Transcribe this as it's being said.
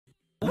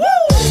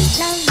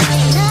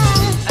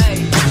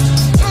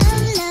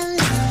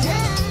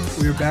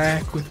We're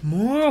back with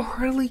more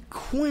Harley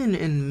Quinn,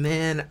 and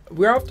man,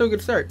 we're off to a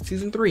good start.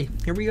 Season 3,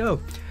 here we go.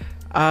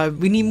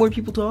 We need more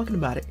people talking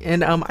about it,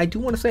 and I do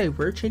want to say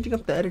we're changing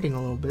up the editing a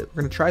little bit.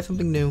 We're gonna try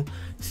something new,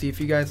 see if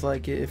you guys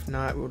like it. If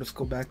not, we'll just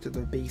go back to the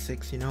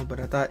basics, you know.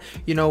 But I thought,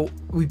 you know,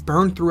 we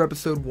burned through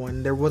episode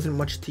 1. There wasn't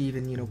much to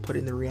even, you know, put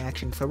in the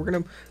reaction, so we're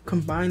gonna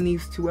combine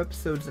these 2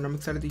 episodes, and I'm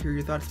excited to hear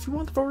your thoughts. If you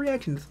want the full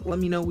reactions, let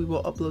me know. We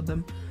will upload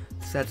them.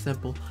 It's that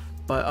simple.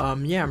 But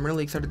yeah, I'm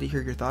really excited to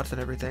hear your thoughts and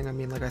everything. I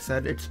mean, like I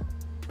said, it's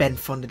been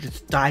fun to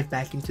just dive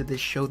back into this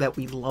show that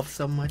we love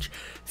so much.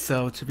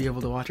 So to be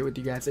able to watch it with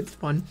you guys, it's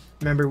fun.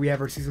 Remember, we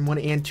have our season 1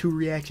 and 2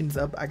 reactions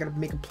up. I gotta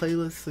make a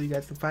playlist so you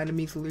guys can find them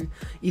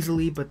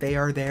easily, but they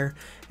are there.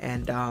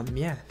 And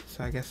yeah,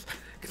 so I guess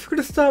we're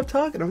gonna stop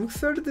talking. I'm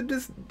excited to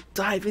just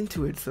dive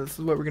into it. So this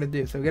is what we're gonna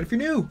do. So again, if you're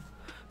new,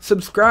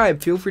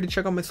 subscribe. Feel free to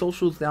check out my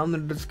socials down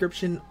in the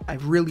description. I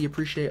really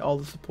appreciate all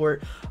the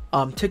support.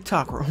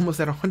 TikTok, we're almost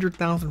at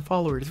 100,000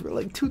 followers. We're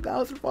like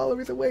 2,000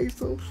 followers away,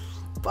 so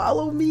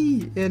follow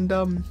me. And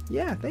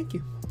yeah, thank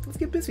you. Let's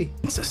get busy.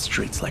 It's the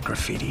streets like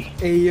graffiti.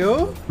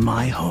 Ayo.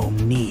 My home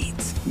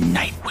needs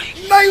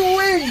Nightwing.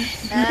 Nightwing!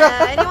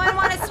 Anyone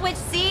want to switch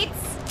seats?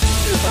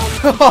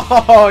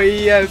 Oh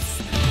yes.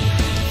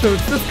 So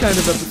it's this kind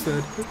of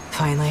episode.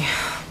 Finally.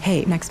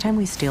 Hey, next time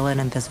we steal an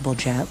invisible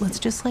jet, let's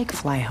just like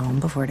fly home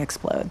before it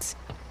explodes.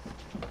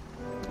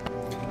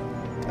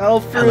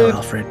 Alfred. Hello,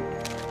 Alfred.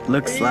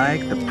 Looks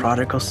like the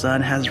prodigal son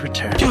has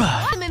returned.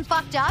 Woman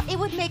fucked up. It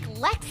would make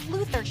Lex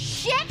Luthor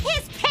shit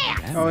his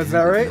pants. Oh, is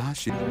that right?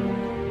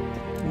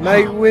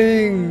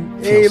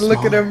 Nightwing. Hey,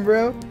 look at him,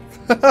 bro.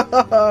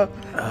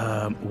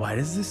 Why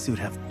does this suit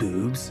have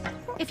boobs?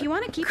 If you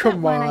want to keep Come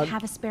that one, on. I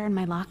have a spare in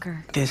my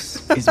locker.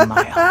 This is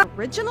my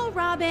Original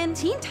Robin,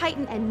 Teen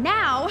Titan, and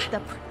now the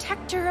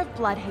protector of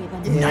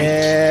Bloodhaven.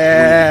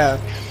 Yeah.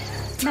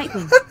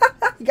 Nightwing.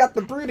 You got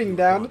the brooding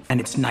down.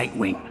 And it's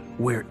Nightwing.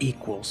 We're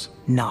equals,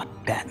 not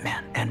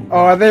Batman and Oh,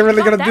 are they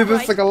really Got gonna do that this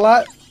right. like a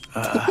lot?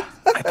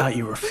 I thought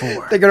you were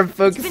 4. They're gonna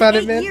focus It's on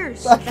been it, 8 man.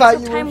 years. I That's thought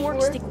how you time were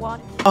works, 4.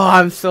 dickwad. Oh,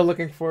 I'm so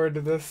looking forward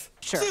to this.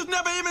 Sure. She's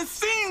never even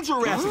seen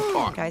Jurassic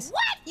Park. Guys.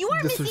 What? You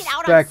are missing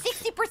out on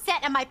Disrespect.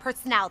 60% of my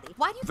personality.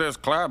 Why do you... This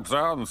clap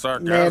sounds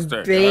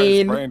sarcastic.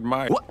 Bane. I sprained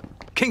my... What?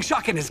 King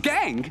Shark and his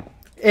gang?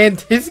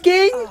 And his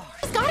gang?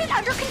 He's got it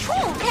under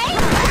control, okay?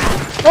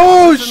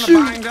 Oh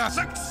shoot!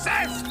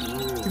 Success!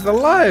 He's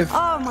alive.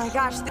 Oh my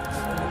gosh.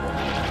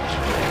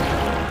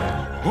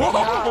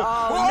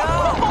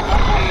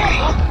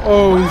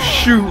 Oh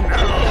shoot!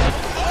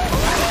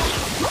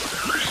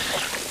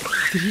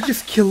 Did he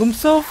just kill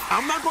himself?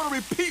 I'm not going to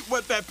repeat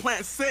what that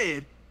plant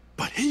said,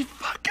 but he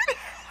fucking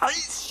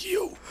hates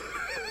you.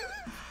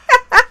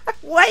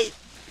 What?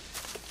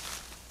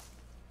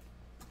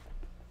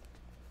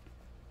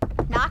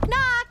 Knock,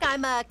 knock.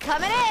 I'm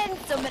coming in,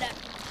 so I'm gonna...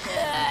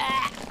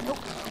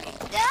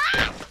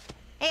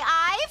 Hey,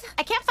 Ive,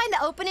 I can't find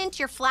the opening to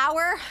your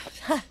flower,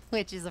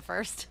 which is a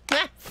first.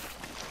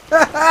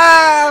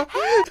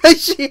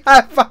 She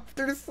high-fived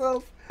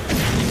herself.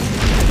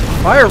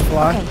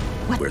 Firefly?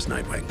 Where's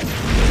Nightwing?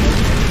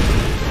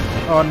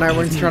 Oh,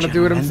 Nightwing's trying to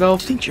do it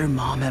himself. Didn't your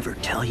mom ever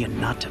tell you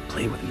not to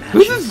play with matches?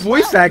 Who's this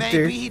voice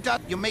actor? Maybe he does.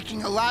 You're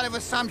making a lot of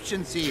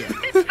assumptions here.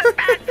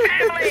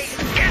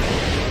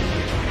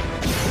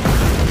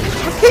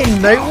 Okay,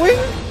 Nightwing?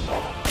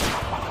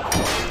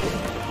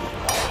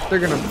 They're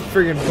gonna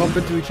friggin' bump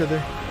into each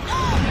other.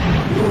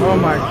 Oh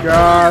my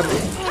god.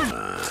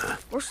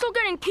 We're still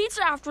getting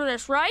pizza after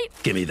this, right?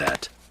 Give me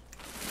that.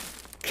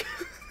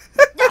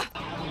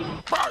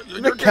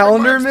 You're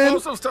calendar giving my man?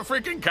 explosives to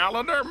freaking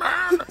calendar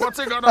man? What's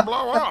he gonna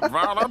blow up?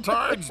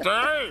 Valentine's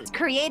Day?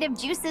 Creative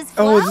juices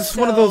flow. Oh, is this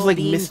one of those like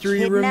Being mystery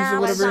rooms or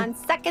kidnapped whatever? on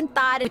second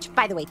thought, which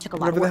by the way took a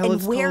lot Whatever of the work. hell And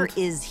it's where called.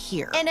 is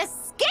here? An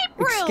escape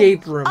room.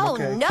 Escape room, Oh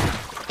okay. no!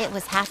 It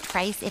was half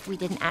price if we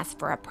didn't ask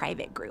for a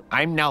private group.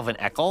 I'm Nelvin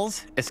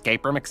Eccles,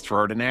 escape room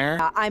extraordinaire.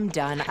 I'm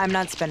done. I'm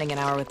not spending an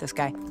hour with this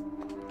guy.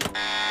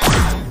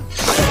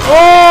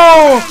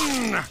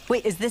 Oh!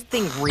 Wait, is this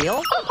thing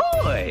real?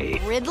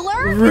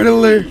 Riddler?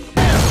 Riddler.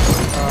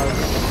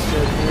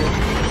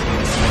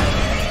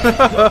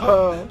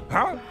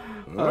 Huh?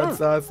 Oh,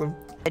 that's awesome.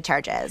 The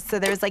charges. So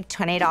there's like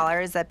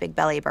 $20 at Big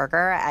Belly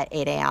Burger at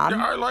 8 a.m.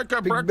 I like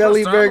a Big breakfast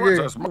belly sandwich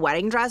burger. as The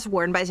wedding dress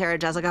worn by Sarah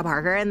Jessica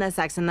Parker in the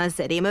Sex and the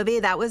City movie.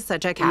 That was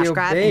such a cash Yo,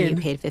 grab, Bane. and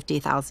you paid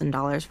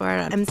 $50,000 for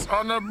it.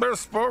 on a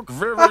bespoke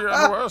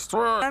Vivian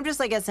Westwood. I'm just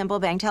like a simple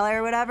bank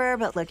teller or whatever,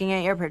 but looking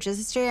at your purchase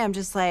history, I'm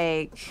just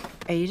like,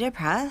 are you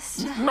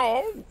depressed?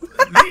 No.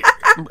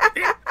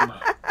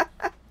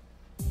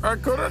 I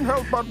couldn't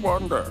help but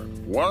wonder,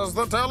 was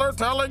the teller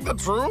telling the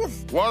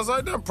truth? Was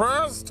I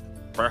depressed?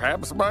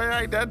 Perhaps my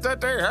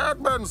identity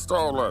had been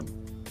stolen.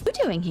 What are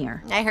you doing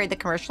here? I heard the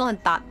commercial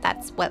and thought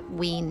that's what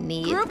we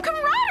need. Group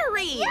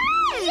camaraderie!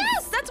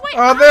 Yes, that's why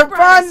Oh, I they're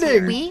brought us bonding.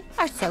 here. We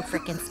are so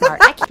freaking smart.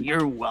 I can't...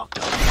 You're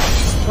welcome.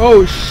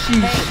 Oh,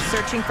 sheesh. Hey,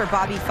 searching for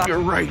Bobby Fuck. You're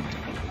right.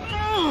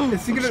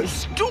 Is he gonna...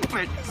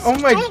 Stupid. Oh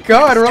my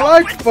god,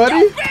 relax,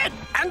 buddy. Stupid.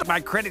 And my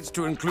credits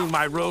to include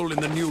my role in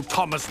the new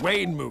Thomas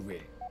Wayne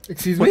movie.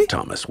 Excuse me? What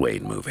Thomas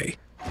Wayne movie?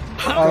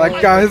 Oh,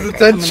 that got his I'm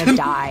attention. gonna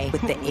die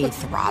with the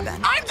 8th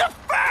Robin. I'm the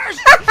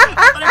first!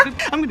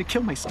 I'm gonna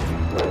kill myself.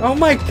 Oh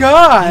my You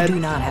god. do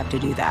not have to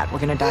do that. We're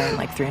gonna die in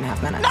like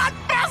 3.5 minutes. Not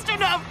fast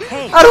enough!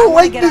 Hey, I don't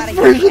wanna like get this out of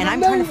here, version and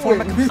I'm of trying to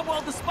form a Nightwing.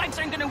 Well, the spikes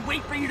aren't gonna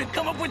wait for you to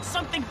come up with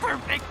something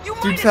perfect. You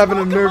might Dude's as having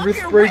well a come up nervous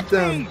here with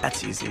breakdown. me.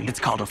 That's easy. It's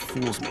called a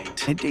fool's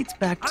mate. It dates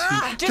back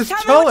to... Just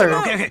tell her.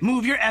 Okay,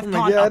 move your F my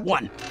on God. up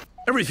one.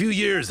 Every few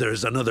years,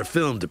 there's another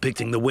film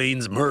depicting the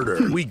Wayne's murder.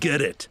 We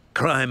get it.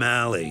 Crime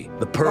Alley.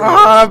 The pearls.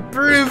 Ah, Those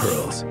Bruce.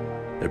 pearls.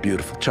 Their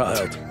beautiful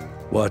child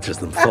watches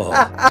them fall.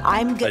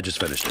 I'm I good. just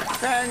finished it.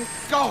 Thank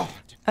God.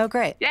 Oh,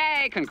 great.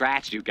 Yay,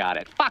 congrats, you got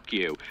it. Fuck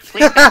you.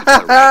 Please thank you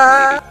for the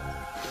right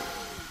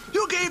to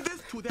You gave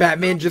this to that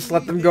Batman just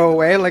let them go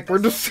away. Like we're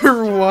just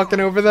walking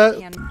over that.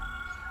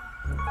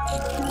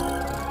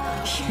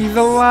 He's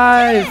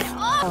alive.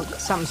 Oh,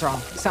 something's wrong.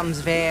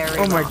 Something's very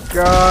Oh my wrong.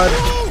 god.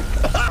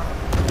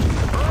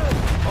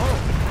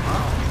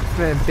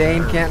 Man,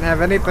 Bane can't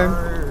have anything.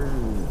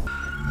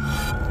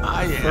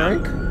 I am.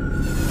 Frank?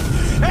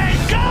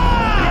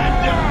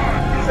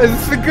 Is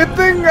this a good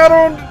thing? I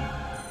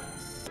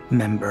don't...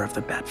 Member of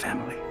the Bat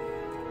family.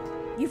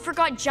 You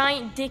forgot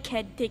giant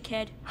dickhead.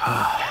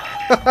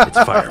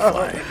 It's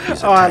Firefly.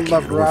 He's Oh, I attacking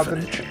love an Robin.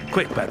 orphanage.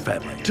 Quick, Bat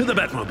family. To the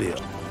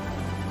Batmobile.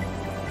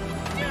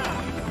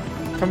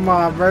 Come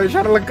on, bro. You're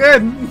trying to look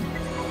good.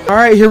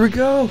 Alright, here we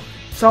go.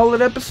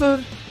 Solid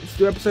episode. Let's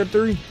do episode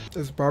 3.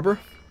 Is it Barbara?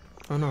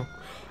 Oh, no.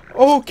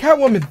 Oh,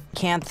 Catwoman.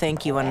 Can't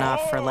thank you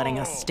enough for letting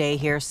us stay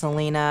here,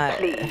 Selena.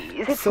 Please,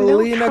 it's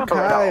Selena no trouble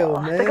at Kyle,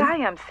 all. man. The guy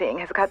I'm seeing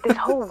has got this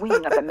whole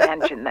wing of the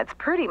mansion that's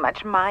pretty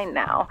much mine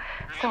now,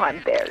 so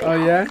I'm very Oh,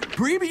 yeah?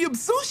 Premium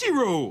sushi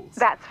rolls.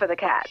 That's for the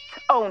cats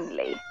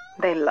only.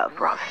 They love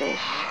raw fish.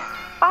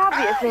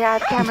 Obviously, I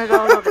have cameras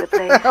all over the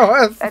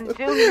place. And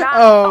do not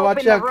Oh, watch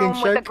open the out, King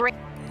room with the Shark. green...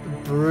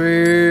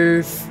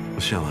 Bruce.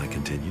 Shall I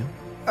continue?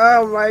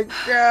 Oh, my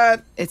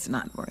God. It's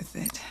not worth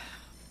it.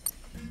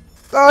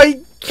 Oh,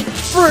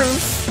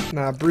 Bruce.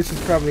 Nah, Bruce is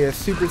probably a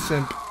super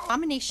simp.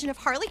 Nomination of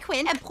Harley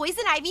Quinn and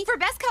Poison Ivy for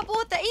Best Couple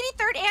at the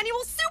 83rd Annual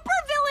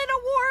Supervillain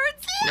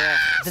Awards.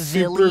 The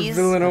Super Villies.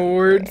 Villain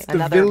Awards. The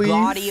Another Villies.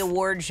 gaudy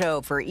award show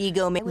for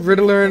ego.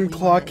 Riddler and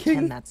Claw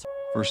King.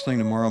 First thing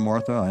tomorrow,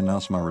 Martha, I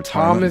announce my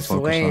retirement Thomas and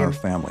focus on Wayne. our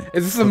family.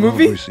 Is this a Put little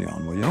movie? Brucey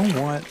on. Well, you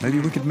know what? Maybe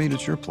we could meet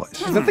at your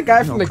place. Is that the guy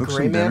You from know, The cook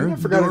Gray some Man? dinner, I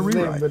forgot do a his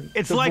name, rewrite. but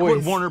It's the like voice.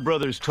 what Warner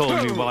Brothers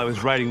told me while I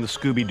was writing the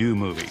Scooby-Doo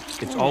movie.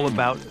 It's all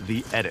about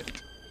the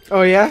edit.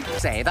 Oh, yeah?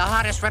 Say, the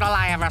hottest riddle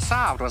I ever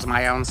solved was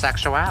my own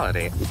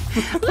sexuality.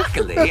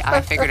 Luckily,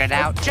 I figured it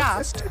out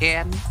just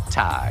in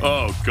time.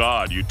 Oh,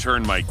 God, you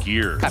turned my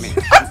gears. Come in.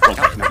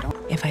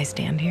 If I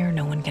stand here,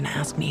 no one can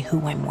ask me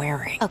who I'm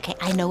wearing. Okay,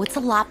 I know it's a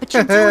lot, but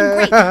you're doing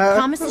great.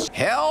 Promise to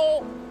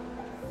Hell?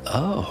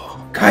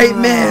 Oh. Kite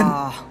Man.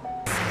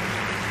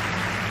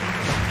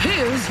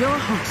 Here's your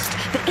host,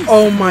 the ace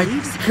Oh of my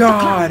thieves, the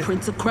God. crown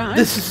prince of crime,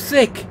 This is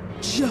sick.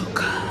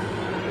 Joker.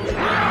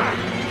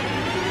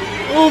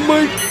 Oh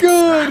my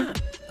God.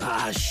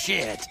 Ah,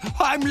 shit.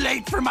 I'm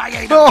late for my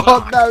 8 Oh,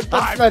 o'clock. no, that's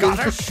I've funny.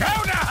 got a show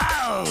to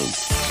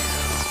host.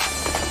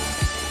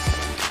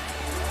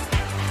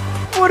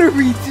 What are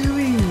we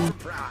doing?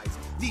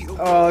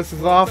 Oh, this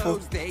is awful.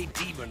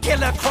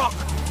 Killer Croc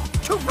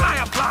to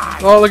Firefly.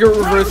 Oh, look at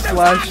Reverse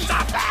Flash.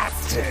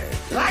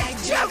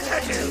 Like Joker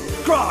do.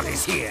 Grodd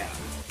is here.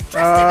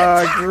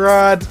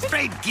 Grodd.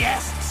 Great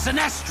guests: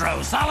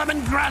 Sinestro,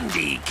 Solomon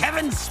Grundy,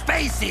 Kevin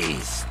Spacey.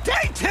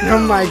 Stay tuned. Oh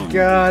my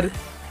God.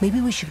 Maybe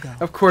we should go.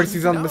 Of course,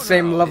 he's on the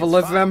same level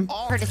as them.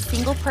 heard a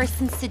single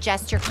person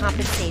suggest you're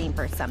compensating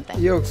for something.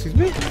 Yo, excuse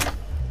me?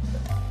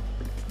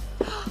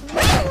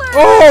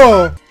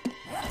 Oh!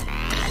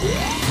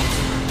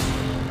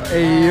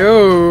 Hey,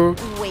 yo.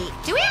 Wait,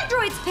 do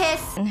androids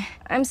piss?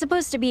 I'm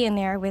supposed to be in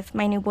there with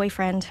my new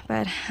boyfriend,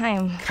 but I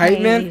am Kite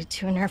way Man?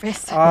 too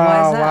nervous. Oh,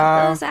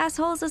 wow. Those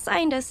assholes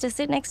assigned us to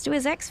sit next to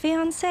his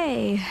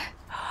ex-fiancée.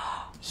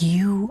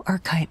 You are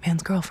Kite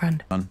Man's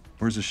girlfriend.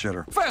 Where's the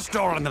shitter? First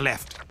door on the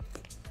left.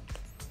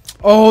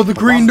 Oh, the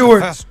green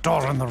door. First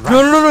door on the right.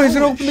 No, he's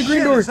gonna open the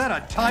green door. Is that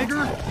a tiger?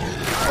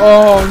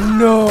 Oh,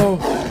 no.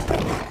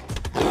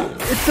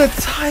 It's a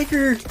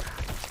tiger.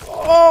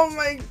 Oh,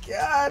 my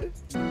God.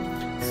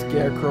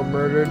 Scarecrow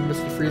murdered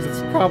Mr.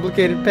 Freeze's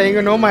complicated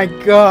penguin. Oh, my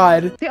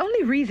God. The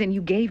only reason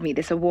you gave me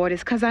this award is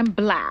because I'm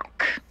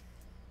black.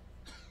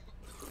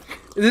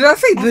 Did I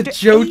say the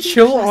Joe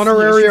Chill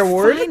honorary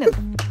award?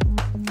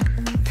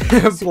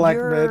 Black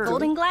man.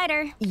 Golden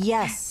glider.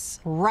 Yes,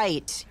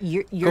 right.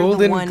 You're Golden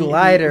the one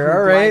glider, who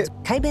all right. rides-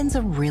 Kite Man's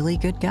a really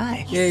good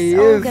guy. Yeah, he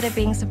So is. good at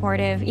being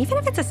supportive, even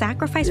if it's a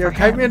sacrifice Yeah, for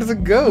Kite him. Man is a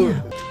goat.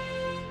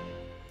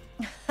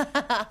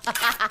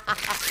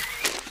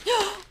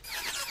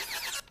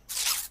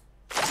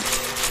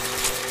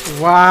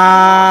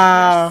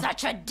 Wow.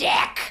 Such a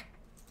dick.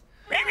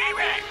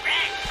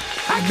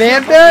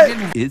 Man,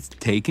 that? It's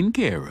taken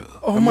care of.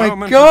 Oh A my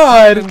moment of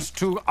God. silence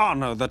to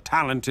honor the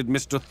talented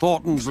Mr.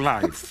 Thornton's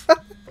life.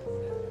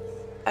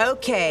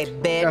 Okay,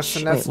 bitch. Got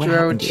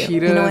Sinestro,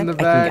 Cheetah You know in the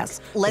what? I can back.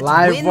 guess. Let's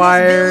Live win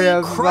wire. this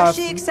That's Billy, crush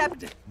awesome. the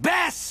accept.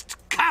 Best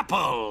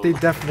couple. They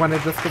def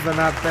wanted this because they're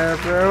not there,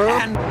 bro.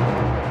 And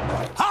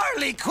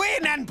Harley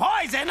Quinn and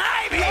Poison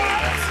Ivy.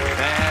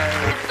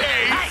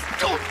 Hey,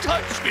 don't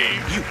touch me.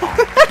 You are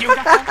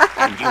beautiful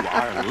and you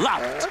are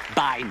loved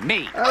by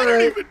me. I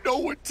don't even know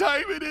what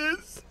time it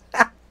is.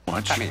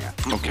 Come here.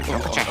 Okay,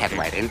 don't put your head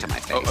right into my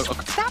face.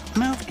 Stop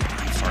moving.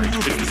 Sorry,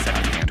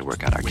 we had to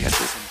work out our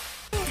kisses.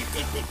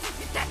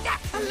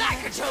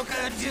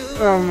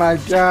 Oh my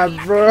god,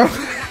 bro.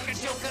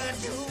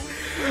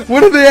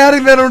 When are they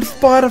adding that on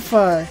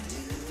Spotify?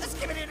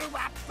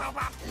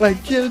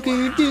 Like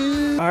Joker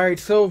do. Alright,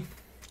 so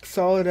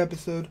solid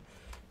episode.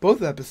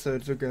 Both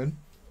episodes are good.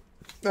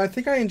 I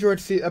think I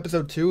enjoyed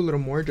episode 2 a little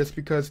more just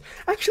because...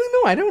 Actually,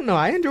 no, I don't know.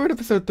 I enjoyed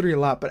episode 3 a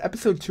lot, but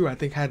episode 2 I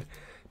think had...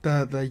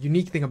 The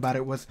unique thing about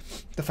it was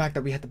the fact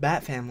that we had the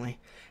Bat Family.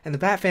 And the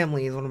Bat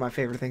Family is one of my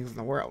favorite things in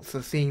the world. So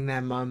seeing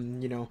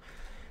them, you know,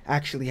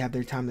 actually have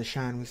their time to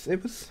shine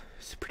was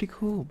pretty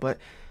cool. But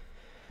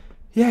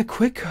yeah,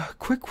 quick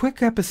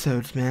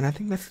episodes, man. I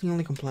think that's the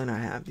only complaint I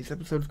have. These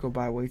episodes go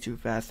by way too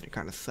fast and it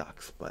kind of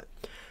sucks. But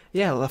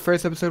yeah, the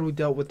first episode we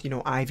dealt with, you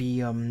know, Ivy,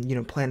 you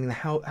know, planning the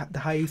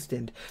heist,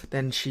 and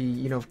then she,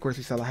 you know, of course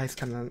we saw the heist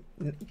kind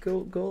of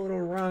go a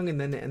little wrong, and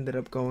then it ended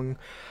up going,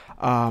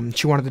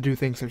 she wanted to do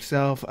things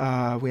herself.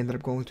 We ended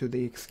up going to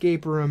the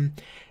escape room,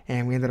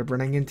 and we ended up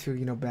running into,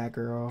 you know,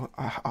 Batgirl,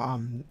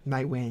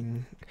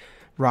 Nightwing,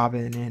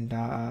 Robin, and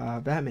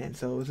Batman.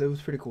 So it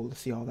was pretty cool to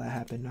see all that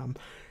happen.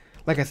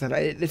 Like I said,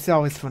 it's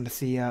always fun to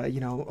see, you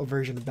know, a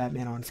version of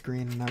Batman on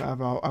screen, and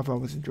I've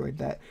always enjoyed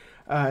that.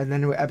 And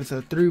then with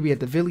episode 3, we had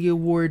the Villy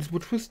Awards,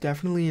 which was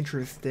definitely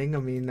interesting. I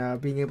mean,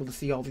 being able to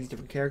see all these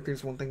different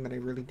characters, one thing that I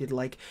really did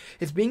like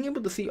is being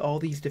able to see all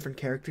these different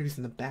characters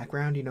in the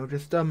background, you know,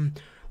 just,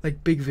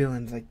 like big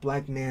villains, like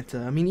Black Manta.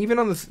 I mean, even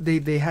on this,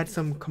 they had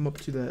some come up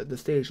to the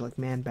stage, like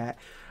Man-Bat.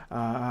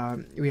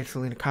 We had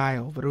Selena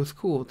Kyle, but it was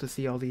cool to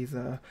see all these,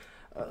 a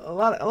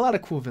lot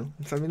of cool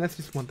villains. I mean, that's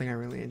just one thing I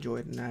really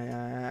enjoyed, and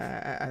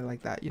I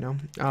like that, you know.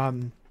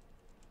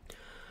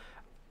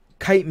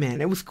 Kite Man,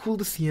 it was cool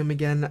to see him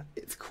again.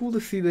 It's cool to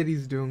see that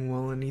he's doing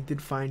well, and he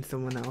did find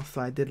someone else,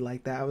 so I did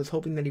like that. I was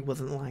hoping that he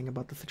wasn't lying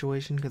about the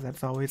situation, because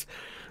that's always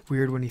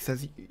weird when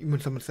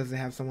someone says they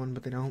have someone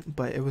but they don't.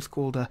 But it was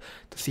cool to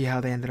see how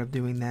they ended up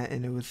doing that,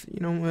 and it was, you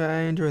know,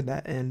 I enjoyed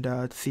that, and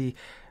to see,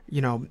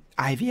 you know,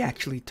 Ivy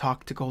actually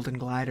talk to Golden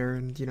Glider,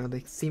 and, you know, they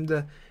seem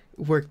to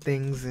work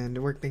things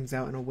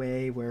out in a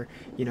way where,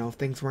 you know,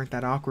 things weren't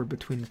that awkward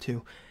between the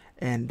two.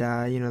 And,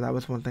 you know, that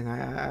was one thing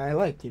I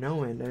liked, you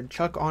know, and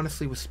Chuck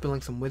honestly was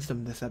spilling some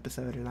wisdom this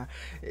episode, and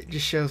it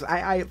just shows,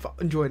 I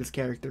enjoyed his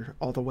character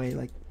all the way,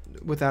 like,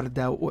 without a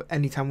doubt.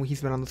 Anytime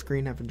he's been on the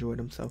screen, I've enjoyed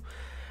him, so,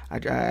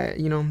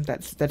 you know,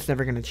 that's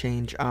never going to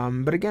change.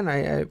 But again,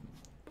 I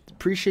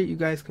appreciate you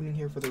guys coming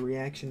here for the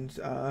reactions.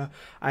 I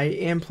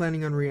am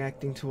planning on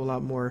reacting to a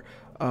lot more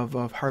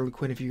of Harley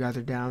Quinn. If you guys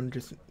are down,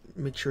 just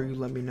make sure you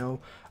let me know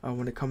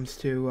when it comes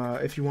to,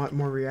 if you want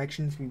more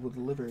reactions, we will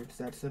deliver. It's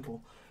that simple.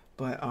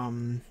 But,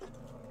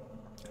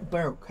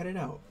 bro, cut it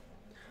out.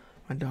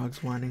 My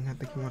dog's whining. I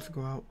think he wants to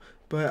go out.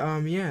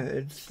 But, yeah,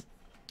 it's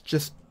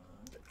just,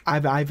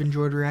 I've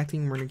enjoyed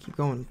reacting. We're going to keep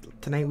going.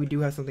 Tonight we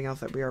do have something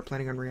else that we are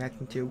planning on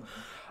reacting to.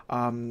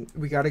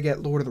 We got to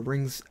get Lord of the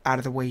Rings out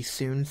of the way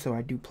soon, so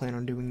I do plan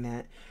on doing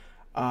that.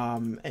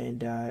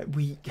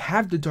 We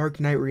have the Dark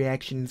Knight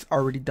reactions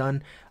already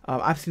done.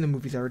 I've seen the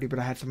movies already, but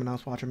I had someone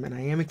else watch them, and I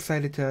am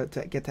excited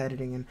to get to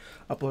editing and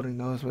uploading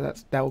those,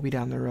 but that will be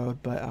down the road.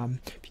 But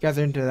if you guys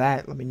are into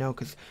that, let me know,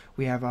 because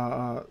we have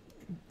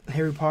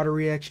Harry Potter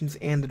reactions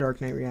and the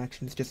Dark Knight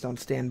reactions just on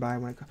standby,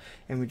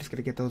 and we just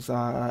gotta get those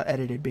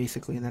edited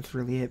basically, and that's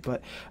really it.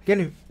 But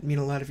again, it would mean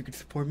a lot if you could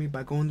support me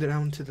by going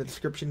down to the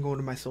description, going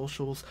to my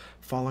socials,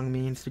 following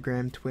me,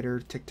 Instagram,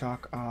 Twitter,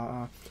 TikTok.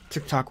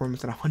 TikTok, we're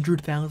almost at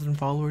 100,000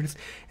 followers,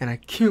 and I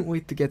can't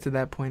wait to get to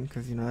that point,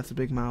 because, you know, that's a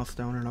big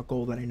milestone and a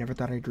goal that I never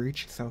thought I'd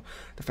reach. So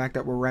the fact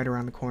that we're right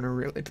around the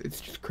corner,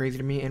 it's just crazy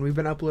to me. And we've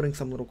been uploading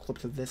some little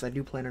clips of this. I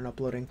do plan on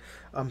uploading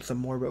some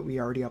more, but we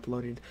already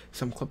uploaded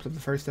some clips of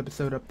the first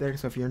episode up there,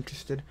 so if you're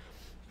interested,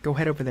 go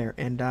head over there.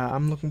 And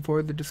I'm looking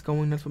forward to just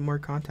going with more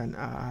content.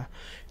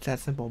 It's that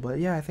simple. But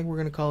yeah, I think we're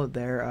gonna call it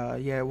there.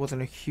 Yeah, it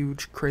wasn't a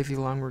huge crazy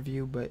long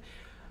review, but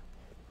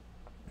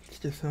it's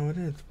just how it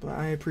is. But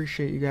I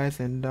appreciate you guys,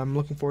 and I'm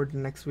looking forward to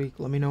next week.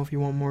 Let me know if you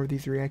want more of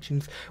these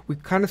reactions. We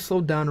kind of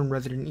slowed down on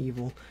Resident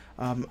Evil.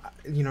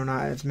 You know,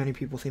 not as many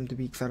people seem to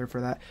be excited for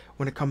that.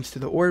 When it comes to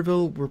the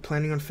Orville, we're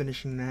planning on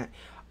finishing that.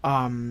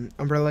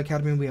 Umbrella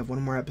Academy, we have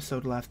one more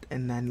episode left,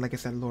 and then, like I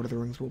said, Lord of the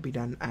Rings will be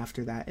done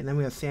after that, and then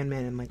we have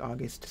Sandman in like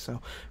August.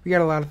 So we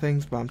got a lot of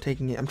things, but I'm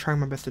trying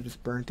my best to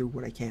just burn through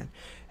what I can.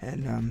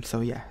 And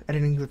so yeah,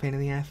 editing is a pain in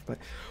the ass, but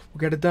we'll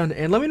get it done.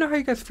 And let me know how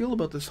you guys feel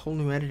about this whole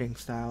new editing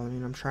style. I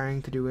mean, I'm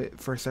trying to do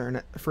it for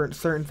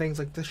certain things.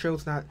 Like, the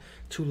show's not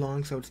too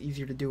long, so it's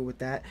easier to do it with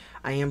that.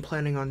 I am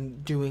planning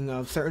on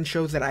doing certain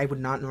shows that I would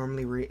not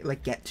normally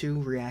get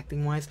to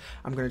reacting wise.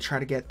 I'm gonna try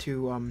to get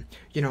to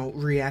you know,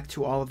 react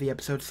to all of the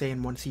episodes let's say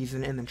in one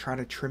season, and then try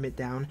to trim it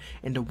down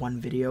into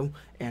one video.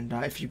 And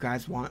if you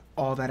guys want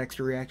all that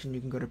extra reaction, you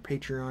can go to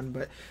Patreon.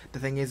 But the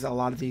thing is, a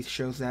lot of these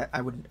shows that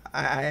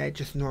I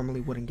just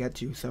normally wouldn't get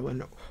to. So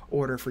in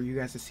order for you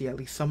guys to see at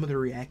least some of the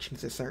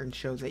reactions to certain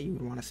shows that you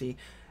would want to see,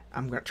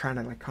 I'm trying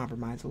to like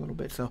compromise a little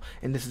bit. So,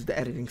 and this is the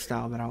editing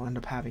style that I'll end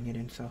up having it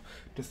in. So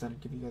just thought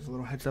I'd give you guys a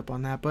little heads up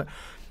on that. But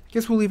I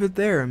guess we'll leave it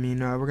there. I mean,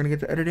 we're gonna get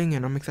to editing,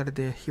 and I'm excited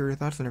to hear your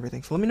thoughts and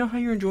everything. So let me know how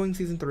you're enjoying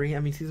season 3.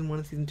 I mean, season 1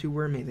 and season 2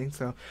 were amazing.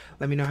 So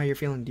let me know how you're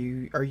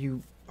feeling. Are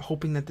you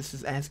hoping that this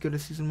is as good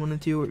as season 1 and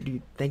 2, or do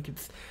you think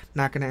it's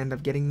not gonna end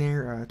up getting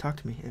there? Talk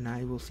to me, and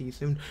I will see you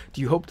soon.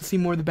 Do you hope to see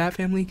more of the Bat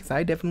Family? Because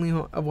I definitely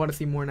want to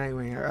see more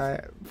Nightwing.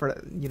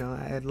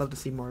 I'd love to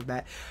see more of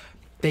that.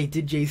 They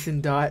did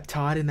Jason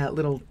Todd in that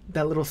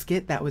little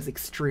skit that was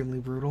extremely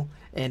brutal,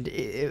 and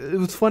it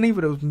was funny,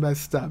 but it was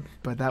messed up.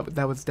 But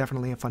that was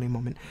definitely a funny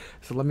moment.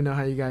 So let me know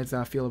how you guys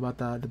feel about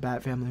the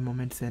Bat Family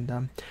moments,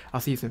 and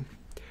I'll see you soon.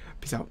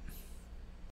 Peace out.